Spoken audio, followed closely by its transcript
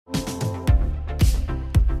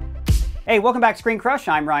Hey, welcome back to ScreenCrush.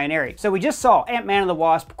 I'm Ryan Airy. So we just saw Ant-Man and the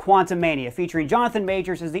Wasp Quantumania, featuring Jonathan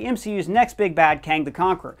Majors as the MCU's next big bad, Kang the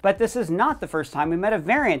Conqueror. But this is not the first time we met a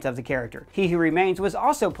variant of the character. He Who Remains was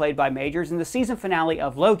also played by Majors in the season finale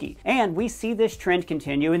of Loki. And we see this trend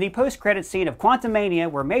continue in the post-credit scene of Quantumania,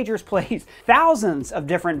 where Majors plays thousands of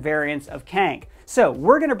different variants of Kang. So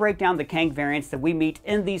we're going to break down the Kang variants that we meet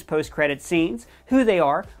in these post-credit scenes, who they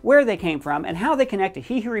are, where they came from, and how they connect to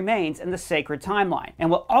He Who Remains and the Sacred Timeline, and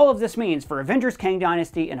what all of this means for Avengers Kang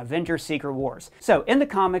Dynasty and Avengers Secret Wars. So in the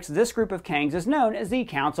comics, this group of Kangs is known as the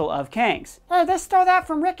Council of Kangs. Hey, they stole that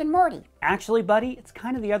from Rick and Morty. Actually, buddy, it's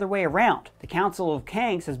kind of the other way around. The Council of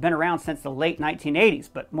Kangs has been around since the late 1980s,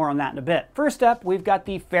 but more on that in a bit. First up, we've got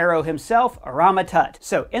the Pharaoh himself, Rama-Tut.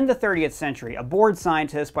 So in the 30th century, a bored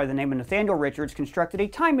scientist by the name of Nathaniel Richards constructed a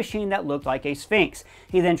time machine that looked like a sphinx.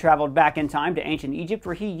 He then traveled back in time to ancient Egypt,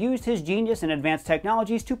 where he used his genius and advanced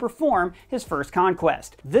technologies to perform his first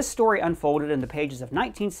conquest. This story unfolded in the pages of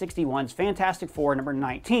 1961's Fantastic Four number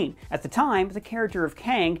 19. At the time, the character of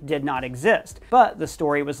Kang did not exist, but the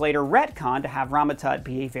story was later retconned to have Rama-Tut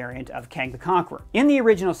be a variant of Kang the Conqueror. In the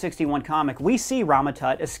original 61 comic, we see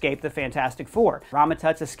Rama-Tut escape the Fantastic Four.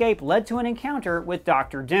 Rama-Tut's escape led to an encounter with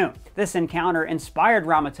Dr. Doom. This encounter inspired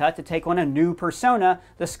Rama-Tut to take on a new persona,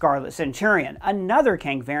 the Scarlet Centurion, another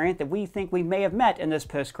Kang variant that we think we may have met in this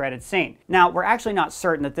post-credits scene. Now, we're actually not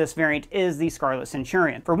certain that this variant is the Scarlet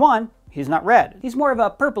Centurion. For one, he's not red. He's more of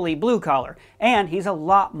a purpley blue color, and he's a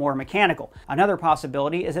lot more mechanical. Another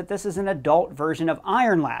possibility is that this is an adult version of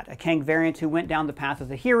Iron Lad, a Kang variant who went down the path of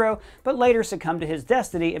the hero, but later succumbed to his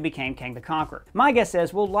destiny and became Kang the Conqueror. My guess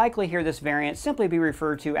is we'll likely hear this variant simply be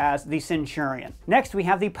referred to as the Centurion. Next, we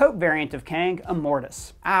have the Pope variant of Kang,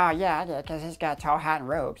 Immortus. Oh, yeah, I did, because he's got a tall hat and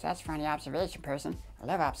robes. That's a funny observation, person. I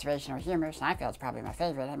love observational humor. Seinfeld's probably my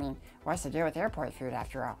favorite. I mean, what's the deal with airport food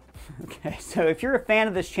after all? Okay, so if you're a fan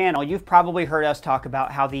of this channel, you've probably heard us talk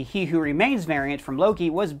about how the He Who Remains variant from Loki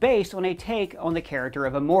was based on a take on the character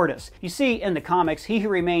of Immortus. You see, in the comics, He Who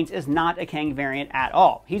Remains is not a Kang variant at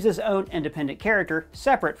all. He's his own independent character,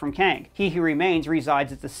 separate from Kang. He Who Remains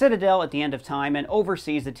resides at the Citadel at the end of time and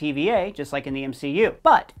oversees the TVA, just like in the MCU.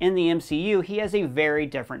 But in the MCU, he has a very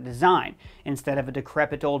different design. Instead of a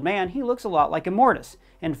decrepit old man, he looks a lot like Immortus.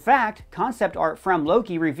 In fact, concept art from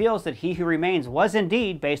Loki reveals that He Who Remains was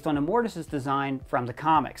indeed based on Immortus' design from the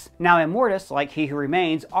comics. Now, Immortus, like He Who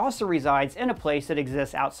Remains, also resides in a place that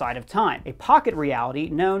exists outside of time, a pocket reality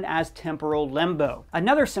known as temporal limbo.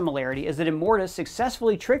 Another similarity is that Immortus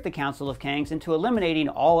successfully tricked the Council of Kangs into eliminating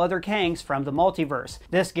all other Kangs from the multiverse.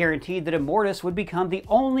 This guaranteed that Immortus would become the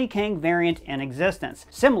only Kang variant in existence,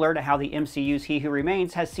 similar to how the MCU's He Who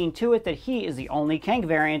Remains has seen to it that he is the only Kang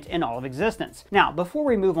variant in all of existence. Now,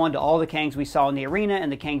 before we move on to all the Kangs we saw in the arena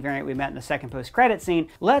and the Kang variant we met in the second post-credit scene,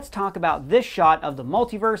 let's talk about this shot of the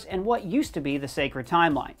multiverse and what used to be the Sacred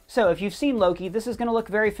Timeline. So if you've seen Loki, this is going to look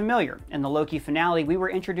very familiar. In the Loki finale, we were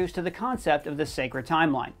introduced to the concept of the Sacred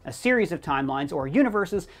Timeline, a series of timelines or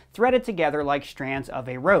universes threaded together like strands of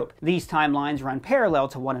a rope. These timelines run parallel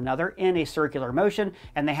to one another in a circular motion,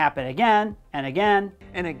 and they happen again and again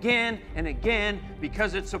and again and again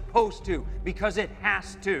because it's supposed to, because it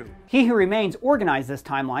has to. He Who Remains organized this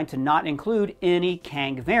timeline to not include any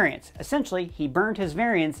Kang variants. Essentially, he burned his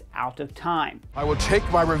variants out of time. I will take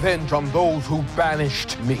my revenge on those who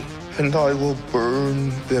banished me. And I will burn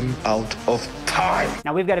them out of time.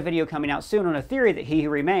 Now, we've got a video coming out soon on a theory that He Who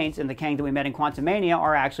Remains and the Kang that we met in Quantumania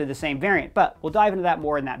are actually the same variant, but we'll dive into that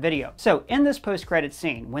more in that video. So, in this post-credit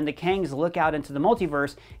scene, when the Kangs look out into the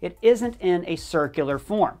multiverse, it isn't in a circular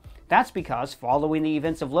form. That's because, following the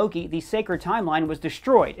events of Loki, the Sacred Timeline was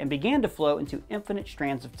destroyed and began to flow into infinite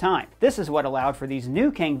strands of time. This is what allowed for these new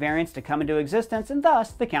Kang variants to come into existence, and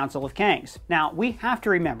thus the Council of Kangs. Now, we have to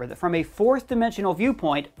remember that from a fourth dimensional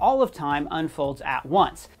viewpoint, all of time unfolds at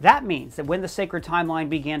once. That means that when the Sacred Timeline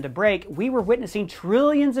began to break, we were witnessing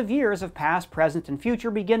trillions of years of past, present, and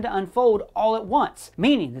future begin to unfold all at once,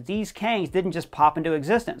 meaning that these Kangs didn't just pop into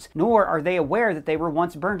existence, nor are they aware that they were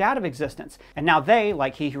once burned out of existence. And now they,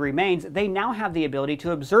 like He Who Remains, they now have the ability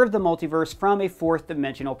to observe the multiverse from a fourth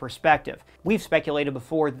dimensional perspective. We've speculated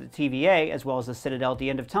before that the TVA, as well as the Citadel at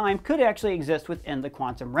the end of time, could actually exist within the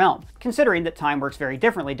quantum realm, considering that time works very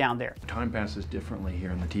differently down there. Time passes differently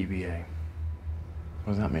here in the TVA.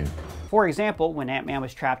 What does that mean? For example, when Ant-Man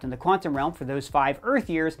was trapped in the quantum realm for those 5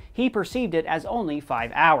 Earth years, he perceived it as only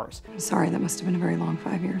 5 hours. I'm sorry, that must have been a very long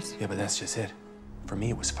 5 years. Yeah, but that's just it. For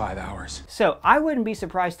me, it was 5 hours. So I wouldn't be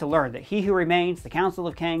surprised to learn that He Who Remains, the Council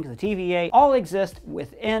of Kangs, the TVA, all exist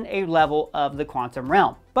within a level of the quantum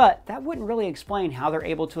realm. But that wouldn't really explain how they're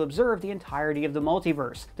able to observe the entirety of the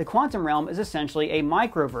multiverse. The quantum realm is essentially a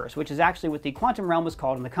microverse, which is actually what the quantum realm was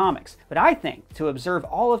called in the comics. But I think to observe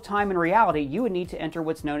all of time and reality, you would need to enter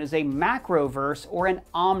what's known as a macroverse or an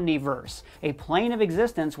omniverse, a plane of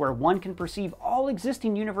existence where one can perceive all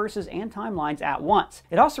existing universes and timelines at once.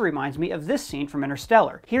 It also reminds me of this scene from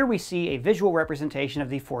Interstellar. Here we see a visual representation of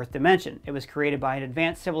the fourth dimension. It was created by an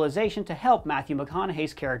advanced civilization to help Matthew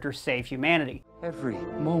McConaughey's character save humanity. Every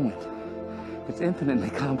moment, it's infinitely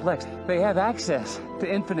complex. They have access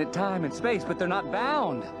to infinite time and space, but they're not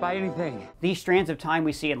bound by anything. These strands of time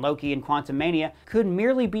we see in Loki and Quantumania could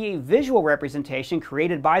merely be a visual representation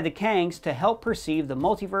created by the Kangs to help perceive the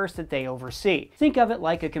multiverse that they oversee. Think of it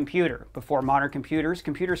like a computer. Before modern computers,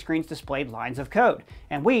 computer screens displayed lines of code,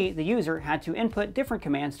 and we, the user, had to input different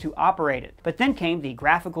commands to operate it. But then came the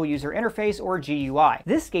graphical user interface, or GUI.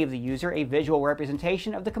 This gave the user a visual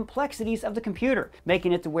representation of the complexities of the computer,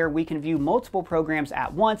 making it to where we can view multiple programs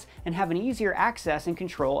at once and have an easier access and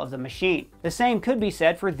control of the machine. The same could be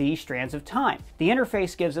said for these strands of time. The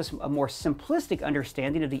interface gives us a more simplistic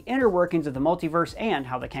understanding of the inner workings of the multiverse and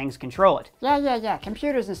how the Kangs control it. Yeah,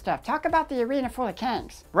 computers and stuff. Talk about the arena full of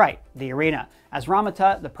Kangs. Right, the arena. As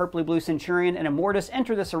Rama-Tut, the purpley blue Centurion, and Immortus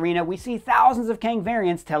enter this arena, we see thousands of Kang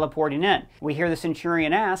variants teleporting in. We hear the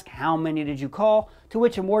Centurion ask, "How many did you call?" To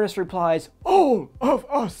which Immortus replies, "All of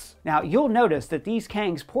us." Now, you'll notice that these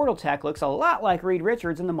Kangs portal tech looks a lot like Reed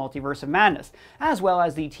Richards in the Multiverse of Madness, as well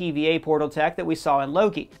as the TVA portal tech that we saw in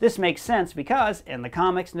Loki. This makes sense because, in the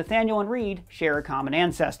comics, Nathaniel and Reed share a common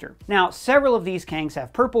ancestor. Now, several of these Kangs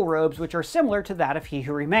have purple robes, which are similar to that of He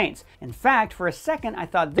Who Remains. In fact, for a second, I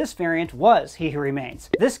thought this variant was He Who Remains.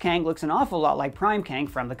 This Kang looks an awful lot like Prime Kang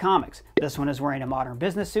from the comics. This one is wearing a modern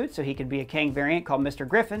business suit, so he could be a Kang variant called Mr.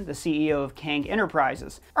 Griffin, the CEO of Kang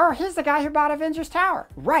Enterprises. Oh, he's the guy who bought Avengers Tower.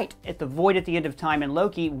 Right. At the void at the end of time in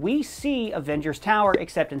Loki, we see Avengers Tower,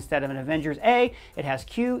 except instead of an Avengers A, it has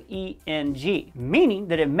QENG, meaning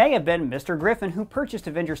that it may have been Mr. Griffin who purchased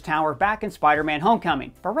Avengers Tower back in Spider-Man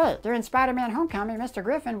Homecoming. But wait, during Spider-Man Homecoming, Mr.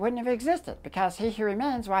 Griffin wouldn't have existed because He Who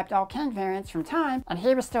Remains wiped all Kang variants from time, and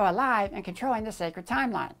he was still alive and controlling the sacred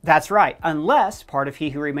timeline. That's right, unless part of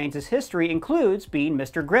He Who Remains' history includes being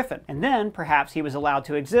Mr. Griffin, and then perhaps he was allowed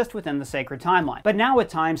to exist within the sacred timeline. But now with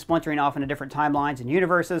time splintering off into different timelines and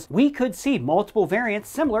universes, we could see multiple variants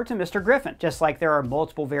similar to Mr. Griffin, just like there are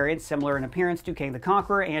multiple variants similar in appearance to Kang the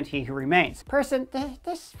Conqueror and He Who Remains. Person,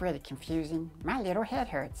 this is really confusing. My little head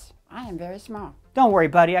hurts. I am very small. Don't worry,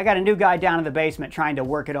 buddy, I got a new guy down in the basement trying to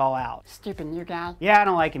work it all out. Stupid new guy. Yeah, I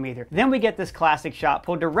don't like him either. Then we get this classic shot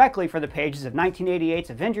pulled directly from the pages of 1988's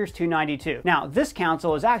Avengers 292. Now, this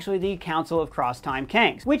council is actually the Council of Cross-Time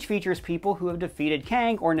Kangs, which features people who have defeated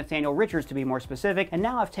Kang, or Nathaniel Richards to be more specific, and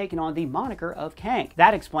now have taken on the moniker of Kang.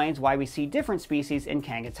 That explains why we see different species in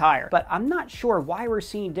Kang attire. But I'm not sure why we're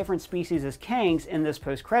seeing different species as Kangs in this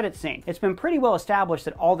post-credits scene. It's been pretty well established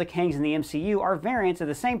that all the Kangs in the MCU are variants of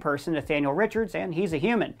the same person, Nathaniel Richards, and he's a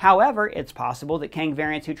human. However, it's possible that Kang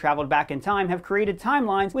variants who traveled back in time have created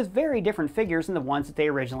timelines with very different figures than the ones that they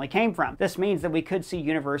originally came from. This means that we could see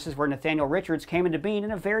universes where Nathaniel Richards came into being in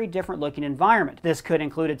a very different looking environment. This could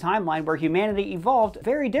include a timeline where humanity evolved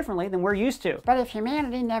very differently than we're used to. But if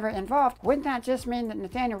humanity never evolved, wouldn't that just mean that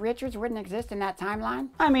Nathaniel Richards wouldn't exist in that timeline?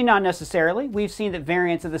 I mean, not necessarily. We've seen that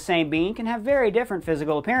variants of the same being can have very different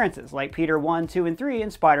physical appearances, like Peter 1, 2, and 3 in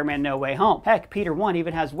Spider-Man No Way Home. Heck, Peter 1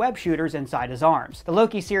 even has web shooters inside his arms. The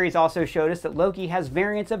Loki series also showed us that Loki has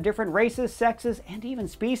variants of different races, sexes, and even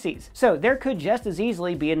species. So there could just as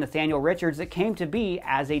easily be a Nathaniel Richards that came to be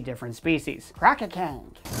as a different species. Crockett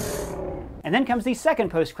Kang. And then comes the second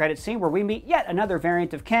post-credit scene where we meet yet another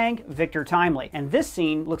variant of Kang, Victor Timely. And this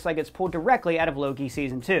scene looks like it's pulled directly out of Loki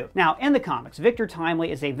Season 2. Now, in the comics, Victor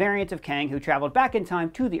Timely is a variant of Kang who traveled back in time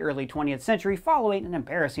to the early 20th century following an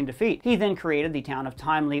embarrassing defeat. He then created the town of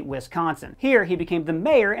Timely, Wisconsin. Here, he became the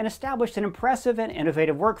mayor and established an impressive and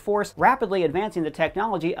innovative workforce, rapidly advancing the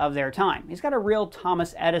technology of their time. He's got a real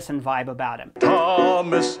Thomas Edison vibe about him.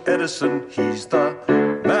 Thomas Edison, he's the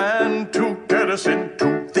man to get us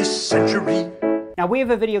into this century. Now, we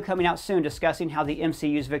have a video coming out soon discussing how the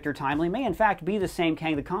MCU's Victor Timely may in fact be the same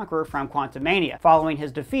Kang the Conqueror from Quantumania. Following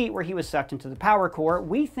his defeat where he was sucked into the power core,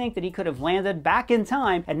 we think that he could have landed back in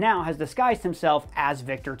time and now has disguised himself as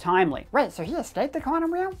Victor Timely. Wait, so he escaped the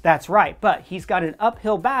quantum realm? That's right, but he's got an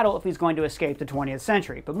uphill battle if he's going to escape the 20th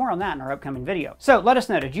century, but more on that in our upcoming video. So let us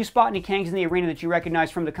know, did you spot any Kangs in the arena that you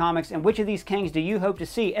recognize from the comics, and which of these Kangs do you hope to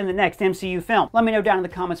see in the next MCU film? Let me know down in the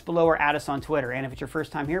comments below or add us on Twitter, and if it's your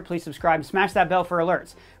first time here, please subscribe and smash that bell for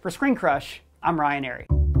alerts. For ScreenCrush, I'm Ryan Airy.